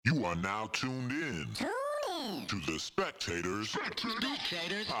You are now tuned in to the Spectators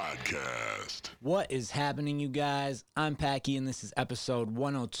Podcast. What is happening, you guys? I'm Packy, and this is episode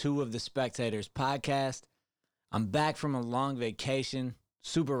 102 of the Spectators Podcast. I'm back from a long vacation,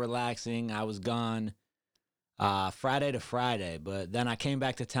 super relaxing. I was gone Friday to Friday, but then I came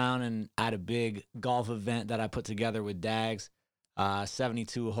back to town and I had a big golf event that I put together with Dags.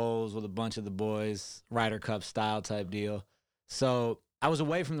 72 holes with a bunch of the boys, Ryder Cup style type deal. So I was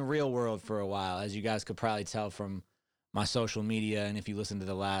away from the real world for a while, as you guys could probably tell from my social media and if you listen to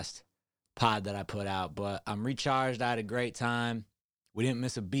the last pod that I put out. But I'm recharged. I had a great time. We didn't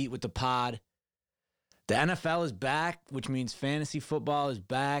miss a beat with the pod. The NFL is back, which means fantasy football is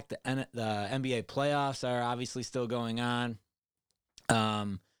back. The NBA playoffs are obviously still going on.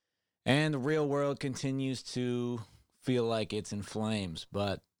 And the real world continues to feel like it's in flames.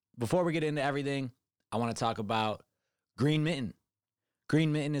 But before we get into everything, I want to talk about Green Mitten.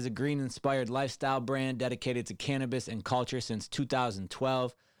 Green Mitten is a green-inspired lifestyle brand dedicated to cannabis and culture since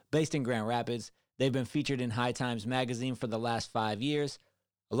 2012. Based in Grand Rapids, they've been featured in High Times magazine for the last 5 years.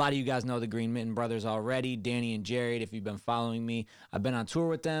 A lot of you guys know the Green Mitten brothers already, Danny and Jared, if you've been following me. I've been on tour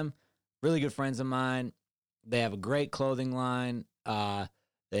with them. Really good friends of mine. They have a great clothing line.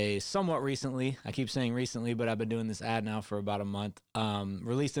 They somewhat recently, I keep saying recently, but I've been doing this ad now for about a month,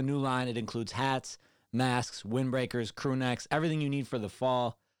 released a new line. It includes hats, masks, windbreakers, crew necks, everything you need for the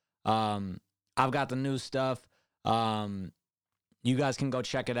fall. I've got the new stuff. You guys can go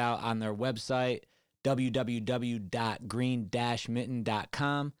check it out on their website,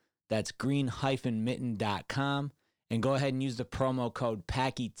 www.green-mitten.com. That's green-mitten.com. And go ahead and use the promo code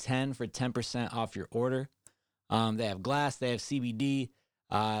PACKY10 for 10% off your order. They have glass, they have CBD.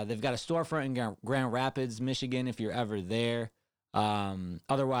 They've got a storefront in Grand Rapids, Michigan, if you're ever there.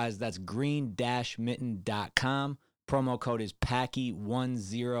 Otherwise, that's green-mitten.com. Promo code is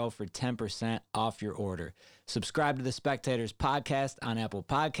PACKY10 for 10% off your order. Subscribe to the Spectators Podcast on Apple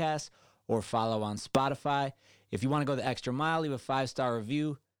Podcasts or follow on Spotify. If you want to go the extra mile, leave a 5-star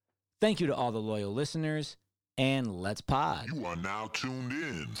review. Thank you to all the loyal listeners, and let's pod. You are now tuned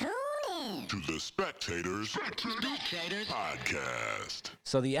in to the Spectators Podcast.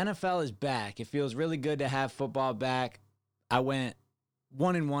 So the NFL is back. It feels really good to have football back. I went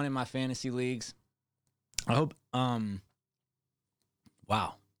 1-1 in my fantasy leagues. I hope, wow.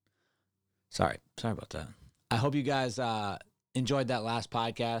 Sorry about that. I hope you guys enjoyed that last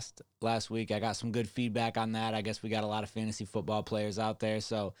podcast last week. I got some good feedback on that. I guess we got a lot of fantasy football players out there,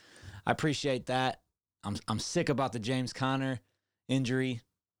 so I appreciate that. I'm sick about the James Conner injury.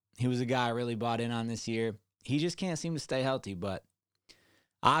 He was a guy I really bought in on this year. He just can't seem to stay healthy, but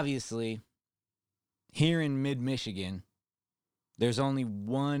obviously, here in mid-Michigan, there's only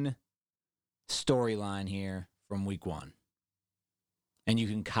one storyline here from week 1. And you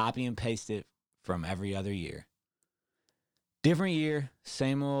can copy and paste it from every other year. Different year,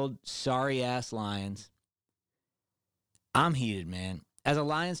 same old sorry-ass Lions. I'm heated, man. As a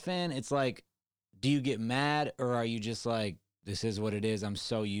Lions fan, it's like, do you get mad or are you just like, this is what it is, I'm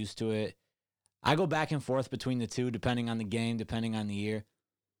so used to it? I go back and forth between the two, depending on the game, depending on the year.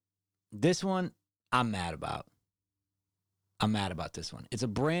 This one, I'm mad about. I'm mad about this one. It's a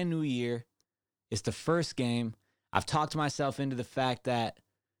brand new year. It's the first game. I've talked myself into the fact that,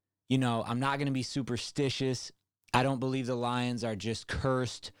 I'm not going to be superstitious. I don't believe the Lions are just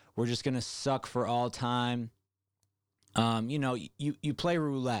cursed. We're just going to suck for all time. You play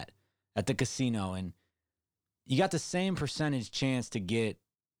roulette at the casino, and you got the same percentage chance to get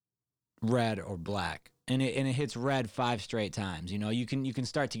red or black. And it hits red 5 straight times. You can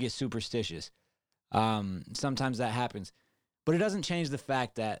start to get superstitious. Sometimes that happens. But it doesn't change the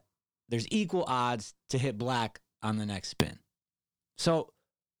fact that there's equal odds to hit black on the next spin. So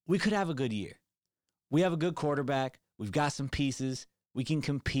we could have a good year. We have a good quarterback. We've got some pieces. We can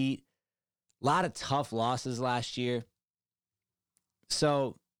compete. A lot of tough losses last year.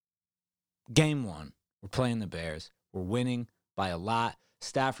 So game 1, we're playing the Bears. We're winning by a lot.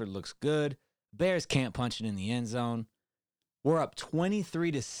 Stafford looks good. Bears can't punch it in the end zone. We're up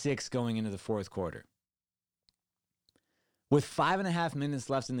 23-6 going into the fourth quarter. With 5.5 minutes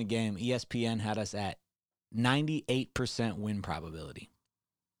left in the game, ESPN had us at 98% win probability.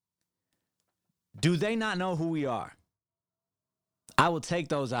 Do they not know who we are? I will take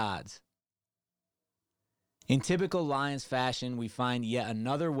those odds. In typical Lions fashion, we find yet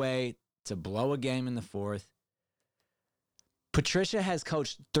another way to blow a game in the fourth. Patricia has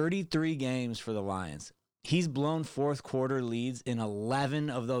coached 33 games for the Lions. He's blown fourth quarter leads in 11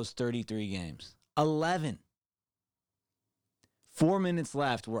 of those 33 games. 11. 4 minutes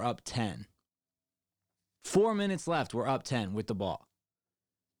left, we're up 10. 4 minutes left, we're up 10 with the ball.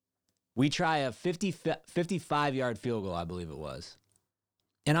 We try a 55-yard field goal, I believe it was.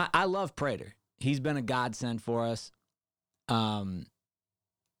 And I love Prater. He's been a godsend for us.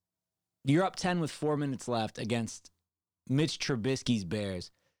 You're up 10 with 4 minutes left against Mitch Trubisky's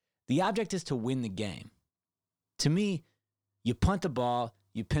Bears. The object is to win the game. To me, you punt the ball,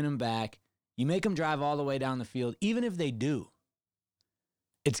 you pin them back, you make them drive all the way down the field, even if they do.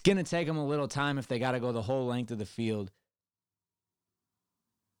 It's going to take them a little time if they got to go the whole length of the field.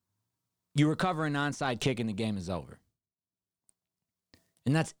 You recover an onside kick and the game is over.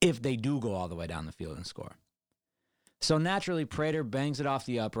 And that's if they do go all the way down the field and score. So naturally, Prater bangs it off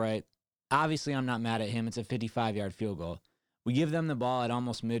the upright. Obviously, I'm not mad at him. It's a 55-yard field goal. We give them the ball at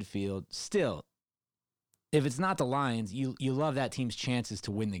almost midfield. Still, if it's not the Lions, you love that team's chances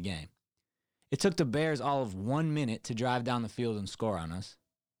to win the game. It took the Bears all of 1 minute to drive down the field and score on us.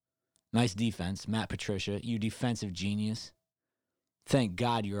 Nice defense, Matt Patricia. You defensive genius. Thank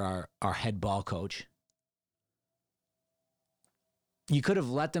God you're our head ball coach. You could have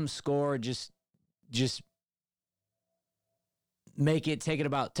let them score, just take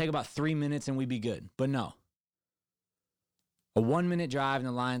about 3 minutes and we'd be good. But no. A 1 minute drive and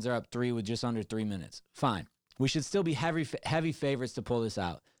the Lions are up 3 with just under 3 minutes. Fine. We should still be heavy favorites to pull this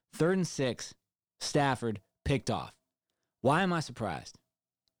out. 3rd and 6, Stafford picked off. Why am I surprised?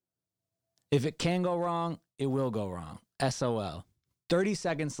 If it can go wrong, it will go wrong. S.O.L. 30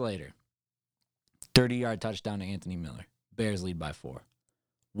 seconds later, 30-yard touchdown to Anthony Miller. Bears lead by 4.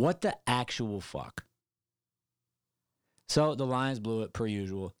 What the actual fuck? So the Lions blew it per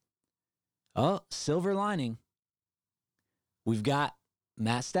usual. Oh, silver lining. We've got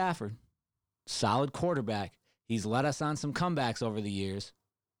Matt Stafford, solid quarterback. He's led us on some comebacks over the years.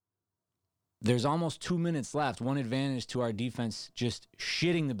 There's almost 2 minutes left. One advantage to our defense just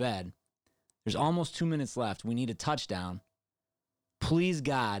shitting the bed. There's almost 2 minutes left. We need a touchdown. Please,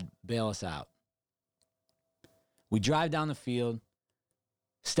 God, bail us out. We drive down the field.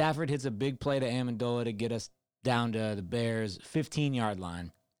 Stafford hits a big play to Amendola to get us down to the Bears' 15-yard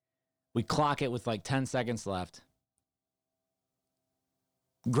line. We clock it with like 10 seconds left.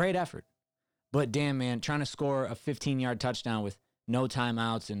 Great effort. But damn, man, trying to score a 15-yard touchdown with no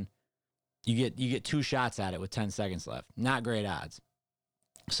timeouts and you get 2 shots at it with 10 seconds left. Not great odds.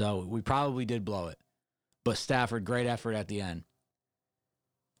 So we probably did blow it. But Stafford, great effort at the end.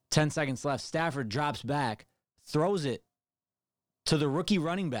 10 seconds left. Stafford drops back, throws it to the rookie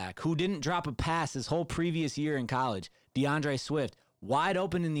running back who didn't drop a pass his whole previous year in college, DeAndre Swift, wide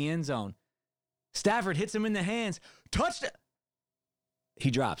open in the end zone. Stafford hits him in the hands. Touchdown! He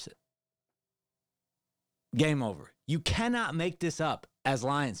drops it. Game over. You cannot make this up as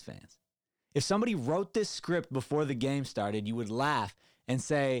Lions fans. If somebody wrote this script before the game started, you would laugh and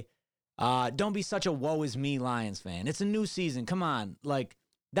say, don't be such a woe is me Lions fan. It's a new season. Come on. Like,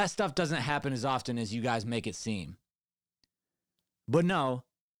 that stuff doesn't happen as often as you guys make it seem. But no,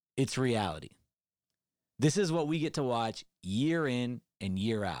 it's reality. This is what we get to watch year in and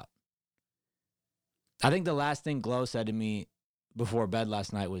year out. I think the last thing Glow said to me before bed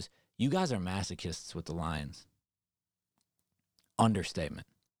last night was, you guys are masochists with the Lions. Understatement.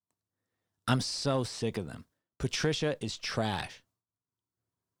 I'm so sick of them. Patricia is trash.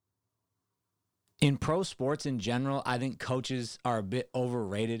 In pro sports in general, I think coaches are a bit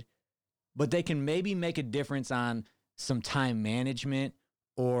overrated, but they can maybe make a difference on some time management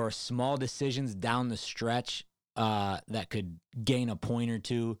or small decisions down the stretch that could gain a point or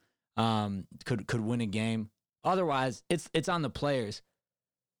two, could win a game. Otherwise, it's on the players.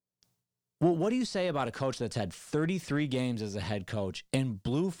 Well, what do you say about a coach that's had 33 games as a head coach and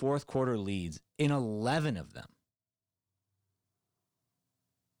blew fourth quarter leads in 11 of them?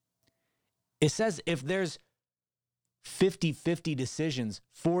 It says if there's 50-50 decisions,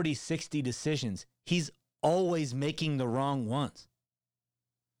 40-60 decisions, he's always making the wrong ones.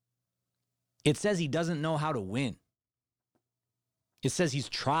 It says he doesn't know how to win. It says he's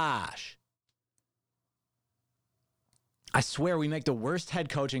trash. I swear we make the worst head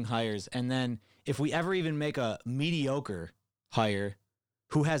coaching hires, and then if we ever even make a mediocre hire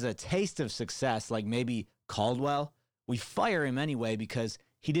who has a taste of success, like maybe Caldwell, we fire him anyway because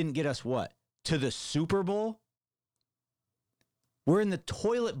he didn't get us what? To the Super Bowl? We're in the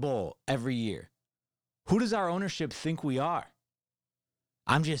toilet bowl every year. Who does our ownership think we are?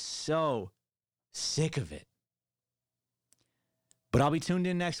 I'm just so sick of it. But I'll be tuned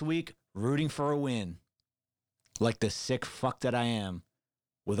in next week, rooting for a win. Like the sick fuck that I am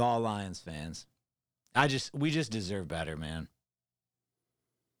with all Lions fans. We just deserve better, man.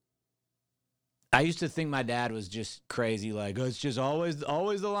 I used to think my dad was just crazy, like, oh, it's just always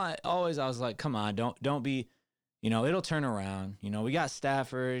the line. Always, I was like, come on, don't be, it'll turn around. We got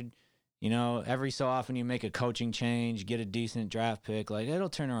Stafford. You know, every so often you make a coaching change, get a decent draft pick, like it'll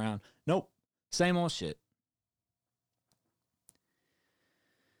turn around. Nope. Same old shit.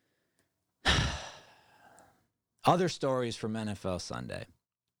 Other stories from NFL Sunday.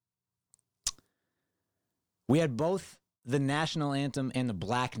 We had both the national anthem and the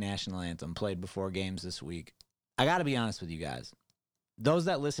black national anthem played before games this week. I got to be honest with you guys. Those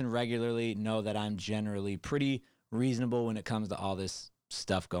that listen regularly know that I'm generally pretty reasonable when it comes to all this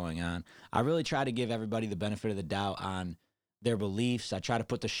stuff going on. I really try to give everybody the benefit of the doubt on their beliefs. I try to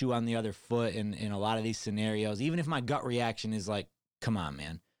put the shoe on the other foot in a lot of these scenarios, even if my gut reaction is like, come on,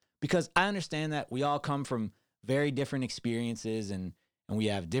 man. Because I understand that we all come from very different experiences and we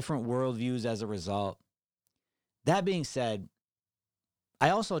have different worldviews as a result. That being said, I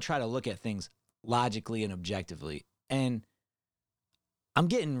also try to look at things logically and objectively. And I'm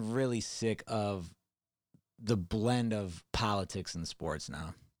getting really sick of the blend of politics and sports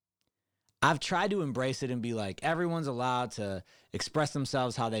now. I've tried to embrace it and be like, everyone's allowed to express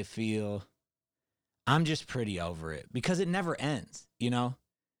themselves how they feel. I'm just pretty over it because it never ends, you know?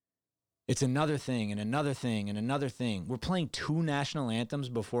 It's another thing and another thing and another thing. We're playing 2 national anthems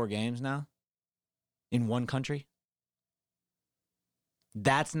before games now in one country.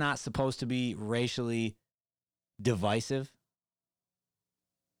 That's not supposed to be racially divisive.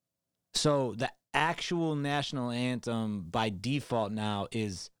 So the actual national anthem by default now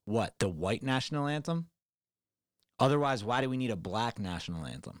is what? The white national anthem? Otherwise, why do we need a black national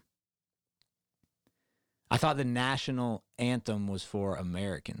anthem? I thought the national anthem was for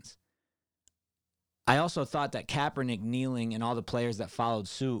Americans. I also thought that Kaepernick kneeling and all the players that followed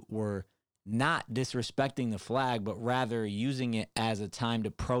suit were not disrespecting the flag, but rather using it as a time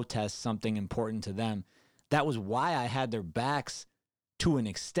to protest something important to them. That was why I had their backs to an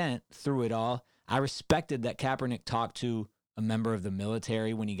extent through it all. I respected that Kaepernick talked to a member of the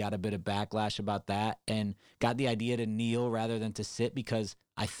military when he got a bit of backlash about that and got the idea to kneel rather than to sit, because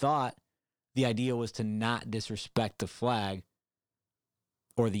I thought the idea was to not disrespect the flag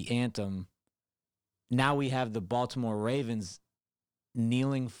or the anthem. Now we have the Baltimore Ravens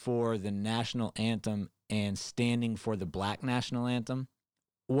kneeling for the national anthem and standing for the black national anthem.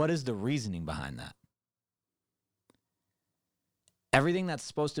 What is the reasoning behind that? Everything that's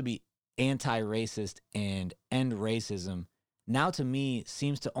supposed to be anti-racist and end racism now to me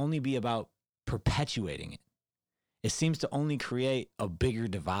seems to only be about perpetuating it. It seems to only create a bigger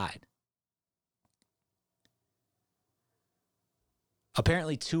divide.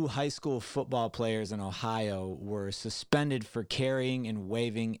 Apparently, 2 high school football players in Ohio were suspended for carrying and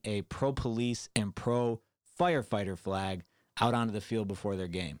waving a pro-police and pro-firefighter flag out onto the field before their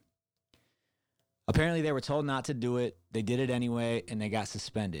game. Apparently, they were told not to do it. They did it anyway, and they got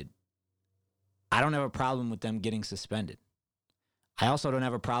suspended. I don't have a problem with them getting suspended. I also don't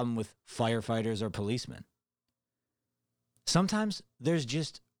have a problem with firefighters or policemen. Sometimes there's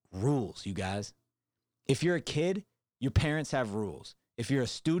just rules, you guys. If you're a kid, your parents have rules. If you're a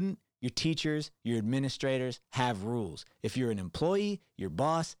student, your teachers, your administrators have rules. If you're an employee, your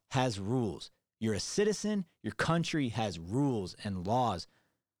boss has rules. You're a citizen, your country has rules and laws.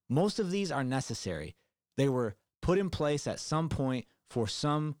 Most of these are necessary. They were put in place at some point for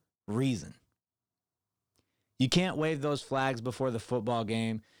some reason. You can't wave those flags before the football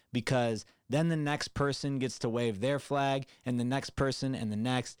game because then the next person gets to wave their flag and the next person and the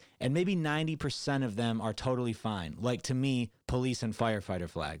next, and maybe 90% of them are totally fine. Like, to me, police and firefighter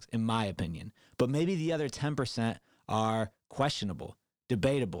flags, in my opinion. But maybe the other 10% are questionable,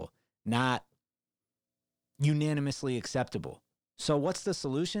 debatable, not unanimously acceptable. So what's the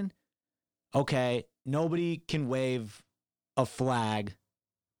solution? Okay, nobody can wave a flag.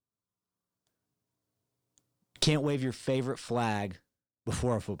 Can't wave your favorite flag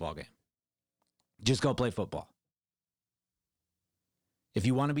before a football game. Just go play football. If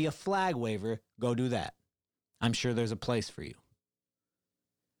you want to be a flag waver, go do that. I'm sure there's a place for you.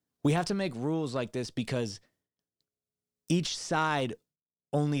 We have to make rules like this because each side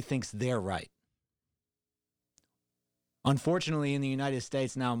only thinks they're right. Unfortunately, in the United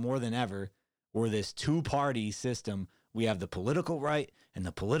States now more than ever, we're this 2-party system. We have the political right and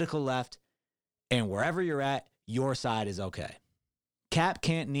the political left, and wherever you're at, your side is okay. Cap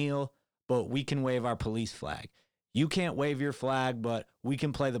can't kneel, but we can wave our police flag. You can't wave your flag, but we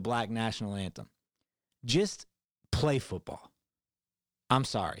can play the black national anthem. Just play football. I'm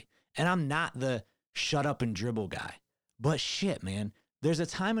sorry. And I'm not the shut up and dribble guy. But shit, man, there's a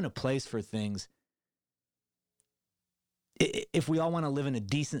time and a place for things if we all want to live in a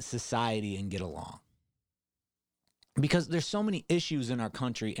decent society and get along. Because there's so many issues in our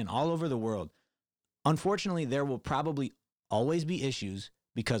country and all over the world. Unfortunately, there will probably always be issues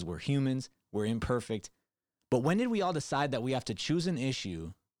because we're humans, we're imperfect. But when did we all decide that we have to choose an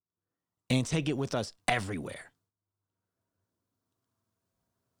issue and take it with us everywhere?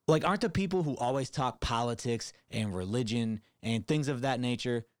 Like, aren't the people who always talk politics and religion and things of that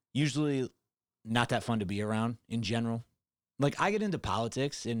nature usually not that fun to be around in general? Like, I get into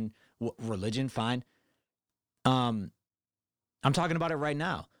politics and religion, fine. I'm talking about it right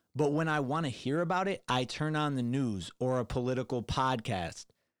now. But when I want to hear about it, I turn on the news or a political podcast.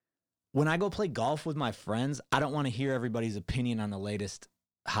 When I go play golf with my friends, I don't want to hear everybody's opinion on the latest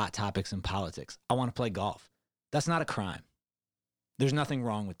hot topics in politics. I want to play golf. That's not a crime. There's nothing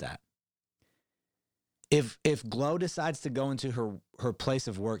wrong with that. If Glow decides to go into her place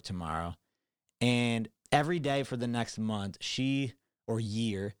of work tomorrow, and every day for the next month, she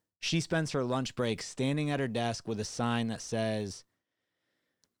spends her lunch break standing at her desk with a sign that says,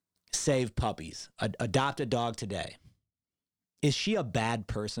 "Save puppies. Adopt a dog today." Is she a bad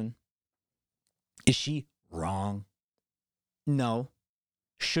person? Is she wrong? No.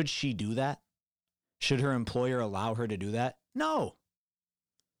 Should she do that? Should her employer allow her to do that? No.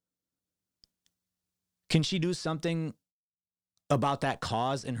 Can she do something about that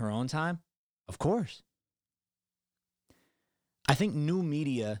cause in her own time? Of course. I think new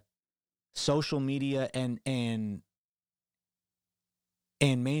media, social media, and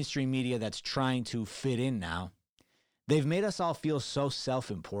mainstream media that's trying to fit in now, they've made us all feel so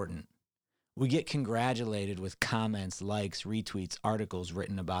self-important. We get congratulated with comments, likes, retweets, articles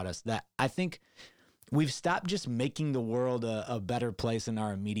written about us that I think we've stopped just making the world a better place in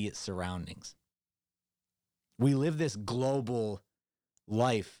our immediate surroundings. We live this global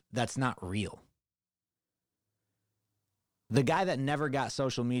life that's not real. The guy that never got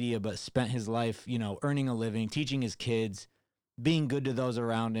social media but spent his life, earning a living, teaching his kids, being good to those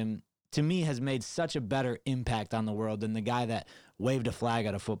around him, to me has made such a better impact on the world than the guy that waved a flag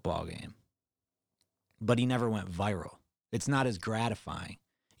at a football game. But he never went viral. It's not as gratifying.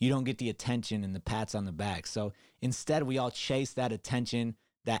 You don't get the attention and the pats on the back. So instead, we all chase that attention,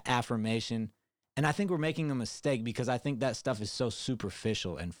 that affirmation. And I think we're making a mistake because I think that stuff is so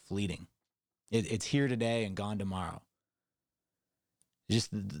superficial and fleeting. It's here today and gone tomorrow. Just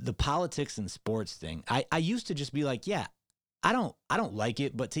the politics and sports thing. I used to just be like, yeah, I don't like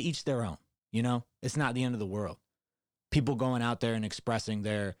it, but to each their own. It's not the end of the world. People going out there and expressing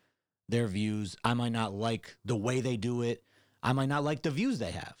their views. I might not like the way they do it. I might not like the views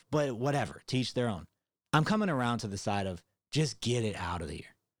they have, but whatever, to each their own. I'm coming around to the side of just get it out of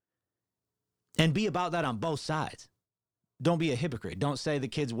here. And be about that on both sides. Don't be a hypocrite. Don't say the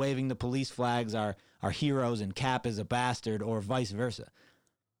kids waving the police flags are heroes and Cap is a bastard or vice versa.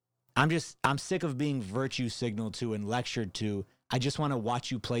 I'm sick of being virtue signaled to and lectured to. I just want to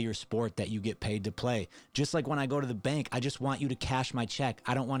watch you play your sport that you get paid to play. Just like when I go to the bank, I just want you to cash my check.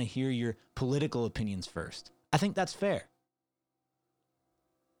 I don't want to hear your political opinions first. I think that's fair.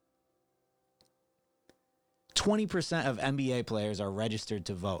 20% of NBA players are registered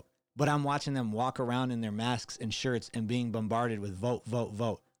to vote, but I'm watching them walk around in their masks and shirts and being bombarded with vote, vote,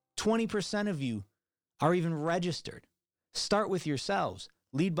 vote. 20% of you are even registered. Start with yourselves.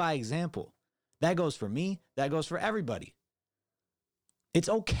 Lead by example. That goes for me. That goes for everybody. It's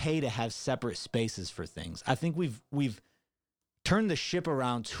okay to have separate spaces for things. I think we've turned the ship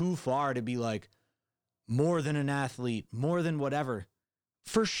around too far to be like more than an athlete, more than whatever.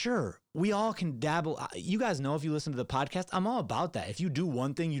 For sure, we all can dabble. You guys know if you listen to the podcast, I'm all about that. If you do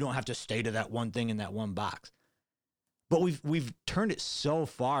one thing, you don't have to stay to that one thing in that one box. But we've turned it so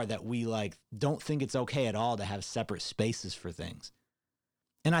far that we don't think it's okay at all to have separate spaces for things.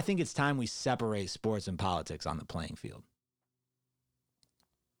 And I think it's time we separate sports and politics on the playing field.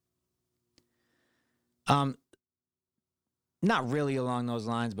 Not really along those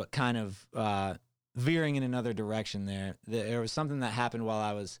lines, but kind of veering in another direction there. There was something that happened while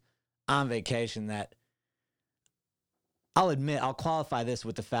I was on vacation that I'll admit, I'll qualify this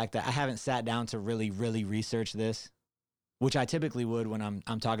with the fact that I haven't sat down to really, really research this, which I typically would when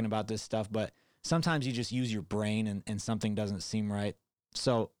I'm talking about this stuff, but sometimes you just use your brain and something doesn't seem right.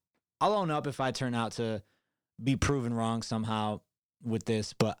 So I'll own up if I turn out to be proven wrong somehow with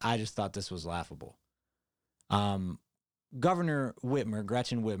this, but I just thought this was laughable. Governor Whitmer,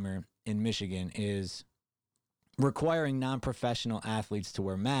 Gretchen Whitmer in Michigan, is requiring non-professional athletes to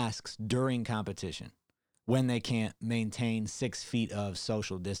wear masks during competition when they can't maintain 6 feet of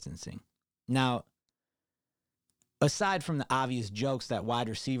social distancing. Now, aside from the obvious jokes that wide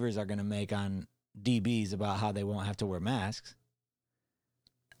receivers are going to make on DBs about how they won't have to wear masks,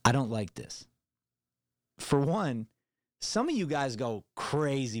 I don't like this. For one, some of you guys go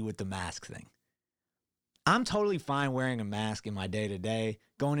crazy with the mask thing. I'm totally fine wearing a mask in my day-to-day,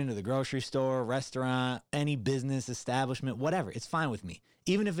 going into the grocery store, restaurant, any business establishment, whatever. It's fine with me.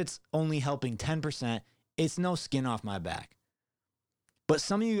 Even if it's only helping 10%, it's no skin off my back. But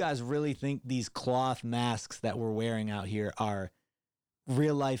some of you guys really think these cloth masks that we're wearing out here are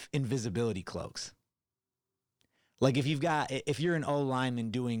real-life invisibility cloaks. Like if you're an O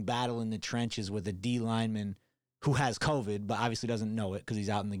lineman doing battle in the trenches with a D lineman who has COVID, but obviously doesn't know it because he's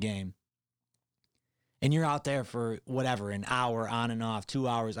out in the game, and you're out there for whatever, an hour on and off, 2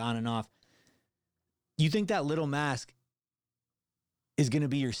 hours on and off, you think that little mask is going to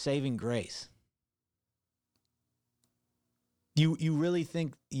be your saving grace? You really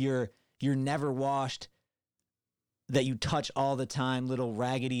think you're never washed, that you touch all the time, little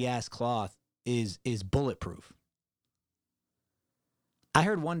raggedy ass cloth is bulletproof? I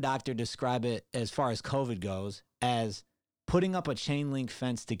heard one doctor describe it, as far as COVID goes, as putting up a chain link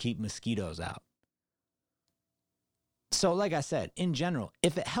fence to keep mosquitoes out. So like I said, in general,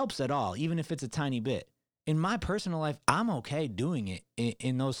 if it helps at all, even if it's a tiny bit, in my personal life, I'm okay doing it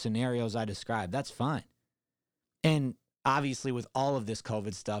in those scenarios I described. That's fine. And obviously with all of this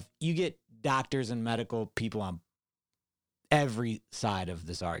COVID stuff, you get doctors and medical people on every side of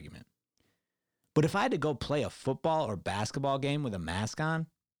this argument. But if I had to go play a football or basketball game with a mask on,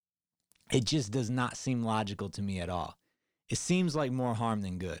 it just does not seem logical to me at all. It seems like more harm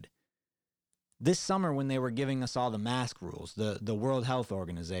than good. This summer, when they were giving us all the mask rules, the World Health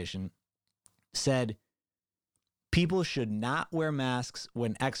Organization said people should not wear masks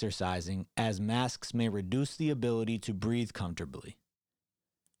when exercising, as masks may reduce the ability to breathe comfortably.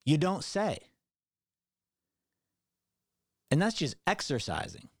 You don't say. And that's just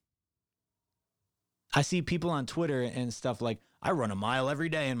exercising. I see people on Twitter and stuff like, I run a mile every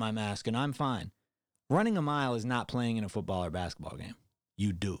day in my mask and I'm fine. Running a mile is not playing in a football or basketball game.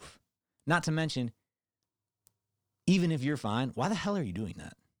 You doof. Not to mention, even if you're fine, why the hell are you doing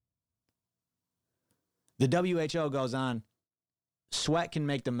that? The WHO goes on, sweat can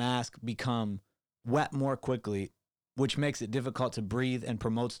make the mask become wet more quickly, which makes it difficult to breathe and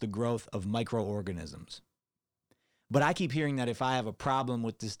promotes the growth of microorganisms. But I keep hearing that if I have a problem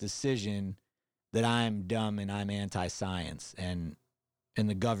with this decision, that I'm dumb and I'm anti-science and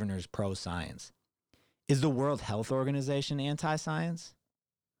the governor's pro-science. Is the World Health Organization anti-science?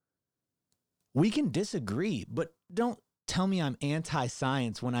 We can disagree, but don't tell me I'm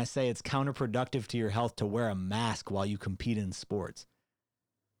anti-science when I say it's counterproductive to your health to wear a mask while you compete in sports.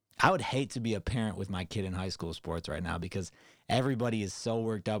 I would hate to be a parent with my kid in high school sports right now because everybody is so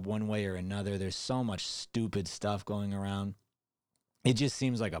worked up one way or another. There's so much stupid stuff going around. It just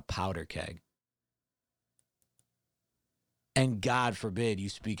seems like a powder keg. And God forbid you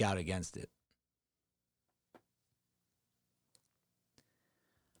speak out against it.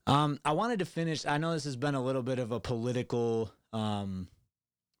 I wanted to finish. I know this has been a little bit of a political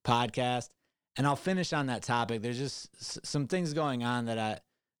podcast, and I'll finish on that topic. There's just some things going on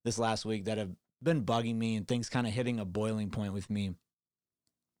this last week that have been bugging me, and things kind of hitting a boiling point with me.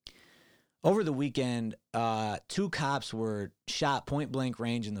 Over the weekend, 2 cops were shot point blank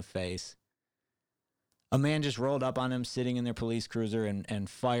range in the face. A man just rolled up on him sitting in their police cruiser and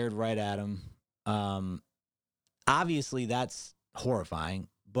fired right at him. Obviously, that's horrifying,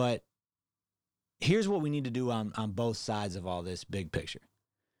 but here's what we need to do on both sides of all this big picture.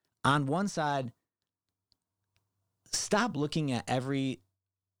 On one side, stop looking at every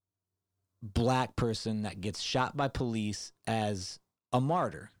black person that gets shot by police as a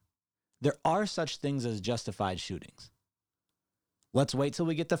martyr. There are such things as justified shootings. Let's wait till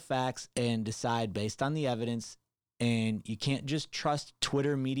we get the facts and decide based on the evidence. And you can't just trust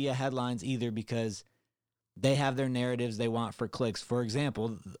Twitter media headlines either, because they have their narratives they want for clicks. For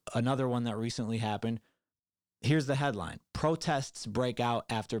example, another one that recently happened. Here's the headline. Protests break out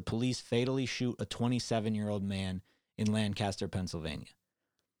after police fatally shoot a 27-year-old man in Lancaster, Pennsylvania.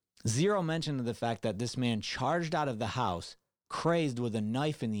 Zero mention of the fact that this man charged out of the house, crazed with a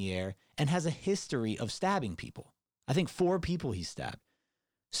knife in the air, and has a history of stabbing people. I think 4 people he stabbed.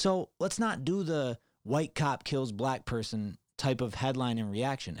 So let's not do the white cop kills black person type of headline and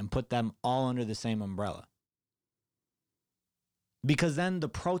reaction and put them all under the same umbrella. Because then the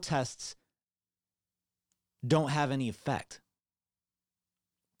protests don't have any effect.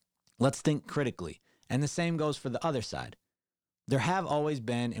 Let's think critically. And the same goes for the other side. There have always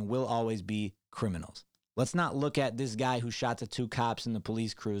been and will always be criminals. Let's not look at this guy who shot the 2 cops in the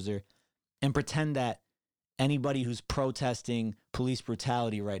police cruiser and pretend that anybody who's protesting police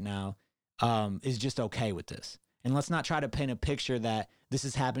brutality right now is just okay with this. And let's not try to paint a picture that this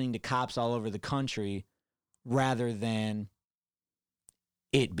is happening to cops all over the country rather than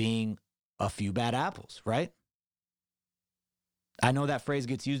it being a few bad apples, right? I know that phrase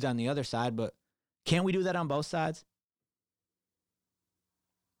gets used on the other side, but can't we do that on both sides?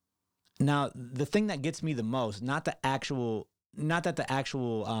 Now, the thing that gets me the most, not that the actual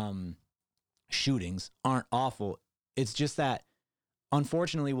shootings aren't awful. It's just that,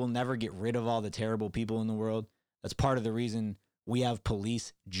 unfortunately, we'll never get rid of all the terrible people in the world. That's part of the reason we have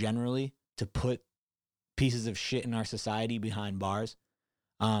police generally, to put pieces of shit in our society behind bars,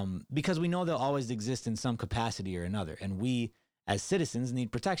 because we know they'll always exist in some capacity or another, and we as citizens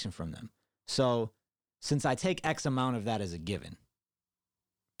need protection from them. So since I take X amount of that as a given,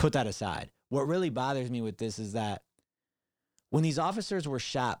 put that aside. What really bothers me with this is that when these officers were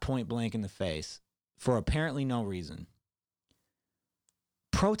shot point blank in the face for apparently no reason,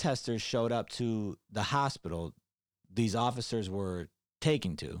 protesters showed up to the hospital these officers were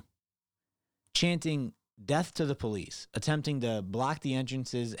taken to, chanting "death to the police," attempting to block the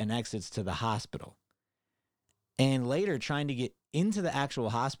entrances and exits to the hospital, and later trying to get into the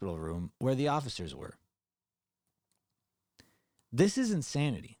actual hospital room where the officers were. This is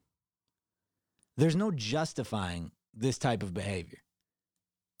insanity. There's no justifying this type of behavior.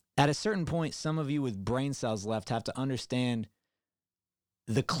 At a certain point, some of you with brain cells left have to understand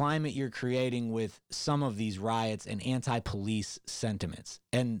the climate you're creating with some of these riots and anti-police sentiments.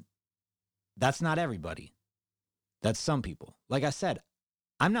 And that's not everybody. That's some people. Like I said,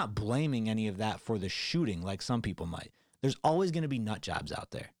 I'm not blaming any of that for the shooting like some people might. There's always going to be nut jobs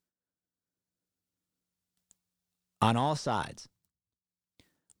out there. On all sides.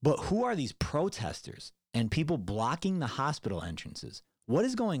 But who are these protesters and people blocking the hospital entrances? What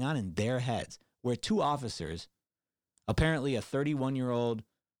is going on in their heads where two officers, apparently a 31-year-old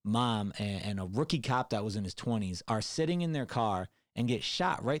mom and a rookie cop that was in his 20s, are sitting in their car and get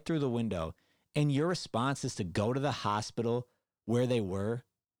shot right through the window, and your response is to go to the hospital where they were,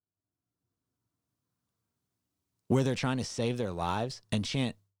 where they're trying to save their lives, and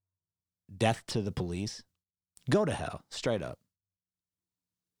chant "death to the police"? Go to hell, straight up.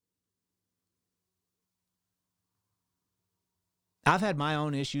 I've had my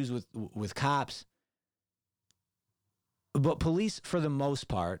own issues with cops, but police, for the most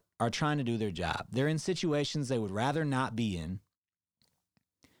part, are trying to do their job. They're in situations they would rather not be in.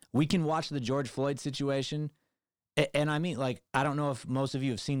 We can watch the George Floyd situation, and I mean, like, I don't know if most of you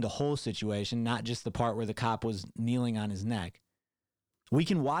have seen the whole situation, not just the part where the cop was kneeling on his neck. We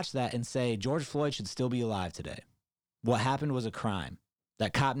can watch that and say, George Floyd should still be alive today. What happened was a crime.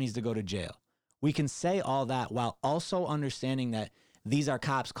 That cop needs to go to jail. We can say all that while also understanding that these are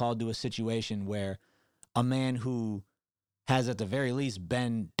cops called to a situation where a man who has at the very least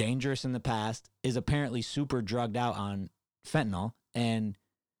been dangerous in the past is apparently super drugged out on fentanyl, and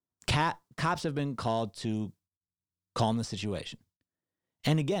cops have been called to calm the situation.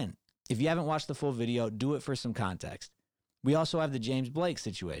 And again, if you haven't watched the full video, do it for some context. We also have the James Blake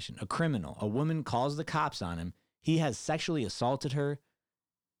situation, a criminal. A woman calls the cops on him. He has sexually assaulted her.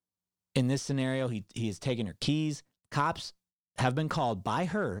 In this scenario, he has taken her keys. Cops have been called by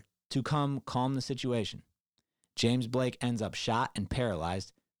her to come calm the situation. James Blake ends up shot and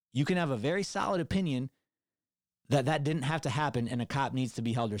paralyzed. You can have a very solid opinion that that didn't have to happen and a cop needs to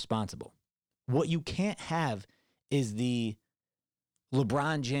be held responsible. What you can't have is the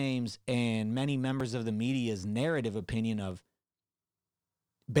LeBron James and many members of the media's narrative opinion of,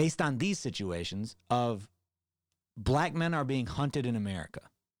 based on these situations, of black men are being hunted in America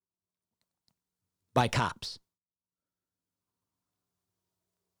by cops.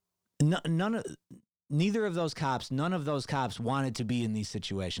 Neither of those cops, none of those cops wanted to be in these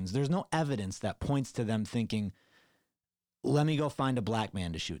situations. There's no evidence that points to them thinking, let me go find a black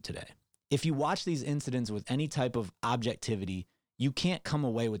man to shoot today. If you watch these incidents with any type of objectivity, you can't come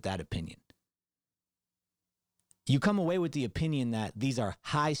away with that opinion. You come away with the opinion that these are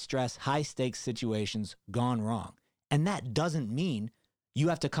high stress, high stakes situations gone wrong. And that doesn't mean you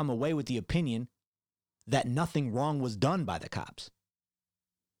have to come away with the opinion that nothing wrong was done by the cops.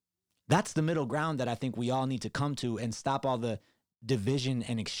 That's the middle ground that I think we all need to come to and stop all the division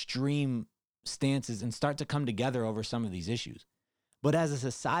and extreme stances and start to come together over some of these issues. But as a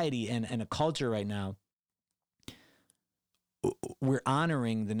society and a culture right now, we're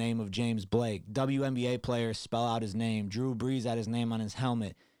honoring the name of James Blake. WNBA players spell out his name. Drew Brees had his name on his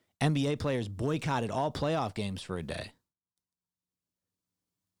helmet. NBA players boycotted all playoff games for a day.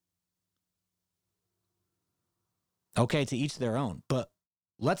 Okay, to each their own. But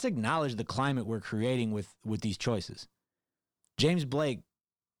let's acknowledge the climate we're creating with these choices. James Blake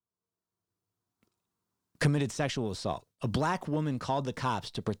committed sexual assault. A black woman called the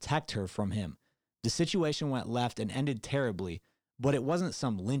cops to protect her from him. The situation went left and ended terribly, but it wasn't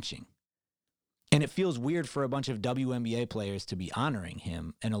some lynching. And it feels weird for a bunch of WNBA players to be honoring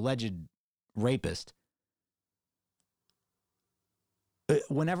him, an alleged rapist.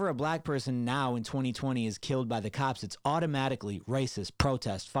 Whenever a black person now in 2020 is killed by the cops, it's automatically racist,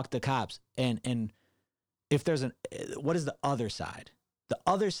 protest, fuck the cops. And if there's what is the other side? The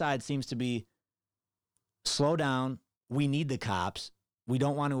other side seems to be slow down. We need the cops. We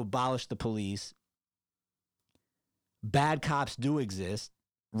don't want to abolish the police. Bad cops do exist.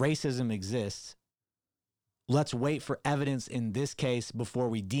 Racism exists. Let's wait for evidence in this case before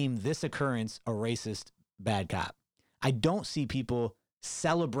we deem this occurrence a racist bad cop. I don't see people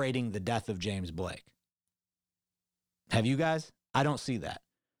celebrating the death of James Blake. Have you guys? I don't see that.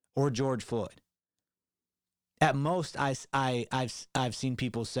 Or George Floyd. At most, I've seen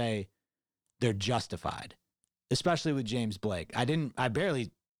people say they're justified, especially with James Blake. I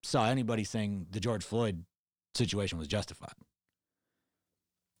barely saw anybody saying the George Floyd situation was justified.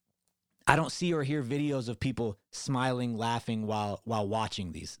 I don't see or hear videos of people smiling, laughing while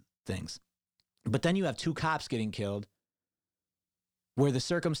watching these things. But then you have two cops getting killed where the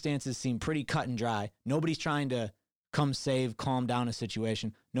circumstances seem pretty cut and dry. Nobody's trying to calm down a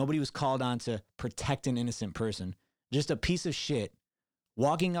situation. Nobody was called on to protect an innocent person. Just a piece of shit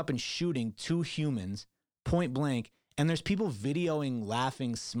walking up and shooting two humans point blank. And there's people videoing,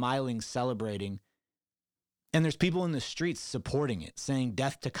 laughing, smiling, celebrating. And there's people in the streets supporting it, saying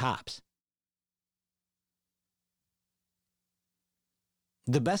death to cops.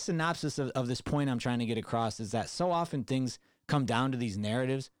 The best synopsis of this point I'm trying to get across is that so often things come down to these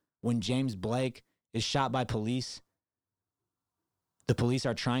narratives. When James Blake is shot by police, the police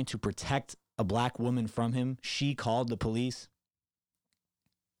are trying to protect a black woman from him. She called the police.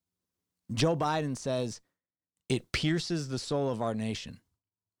 Joe Biden says it pierces the soul of our nation.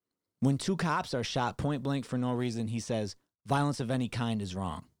 When two cops are shot point blank for no reason, he says violence of any kind is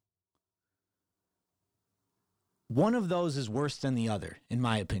wrong. One of those is worse than the other, in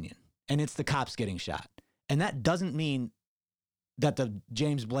my opinion, and it's the cops getting shot. And that doesn't mean that the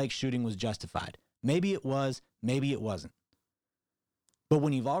James Blake shooting was justified. Maybe it was, maybe it wasn't. But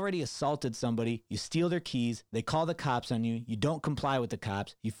when you've already assaulted somebody, you steal their keys, they call the cops on you, you don't comply with the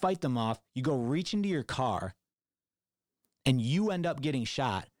cops, you fight them off, you go reach into your car, and you end up getting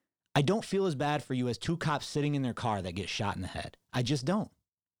shot, I don't feel as bad for you as two cops sitting in their car that get shot in the head. I just don't.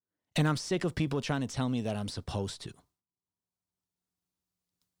 And I'm sick of people trying to tell me that I'm supposed to.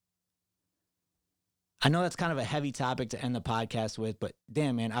 I know that's kind of a heavy topic to end the podcast with, but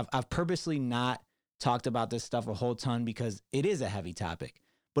damn, man, I've purposely not talked about this stuff a whole ton because it is a heavy topic,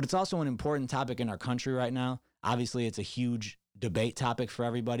 but it's also an important topic in our country right now. Obviously, it's a huge debate topic for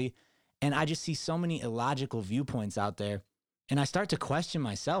everybody. And I just see so many illogical viewpoints out there. And I start to question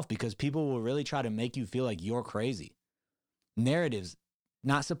myself because people will really try to make you feel like you're crazy. Narratives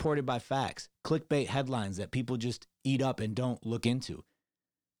not supported by facts, clickbait headlines that people just eat up and don't look into.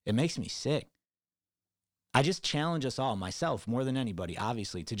 It makes me sick. I just challenge us all, myself more than anybody,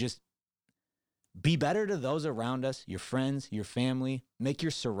 obviously, to just be better to those around us, your friends, your family, make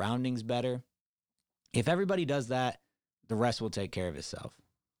your surroundings better. If everybody does that, the rest will take care of itself.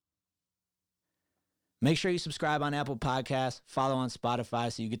 Make sure you subscribe on Apple Podcasts, follow on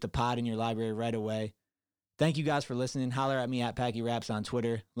Spotify so you get the pod in your library right away. Thank you guys for listening. Holler at me at Packy Raps on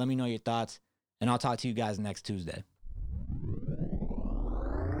Twitter. Let me know your thoughts, and I'll talk to you guys next Tuesday.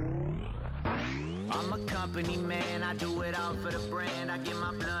 I'm a company man, I do it all for the brand. I give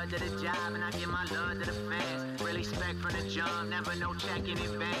my blood to the job and I give my love to the fans. Really spec from the jump, never no check in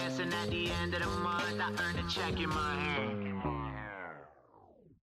advance. And at the end of the month, I earn a check in my hand.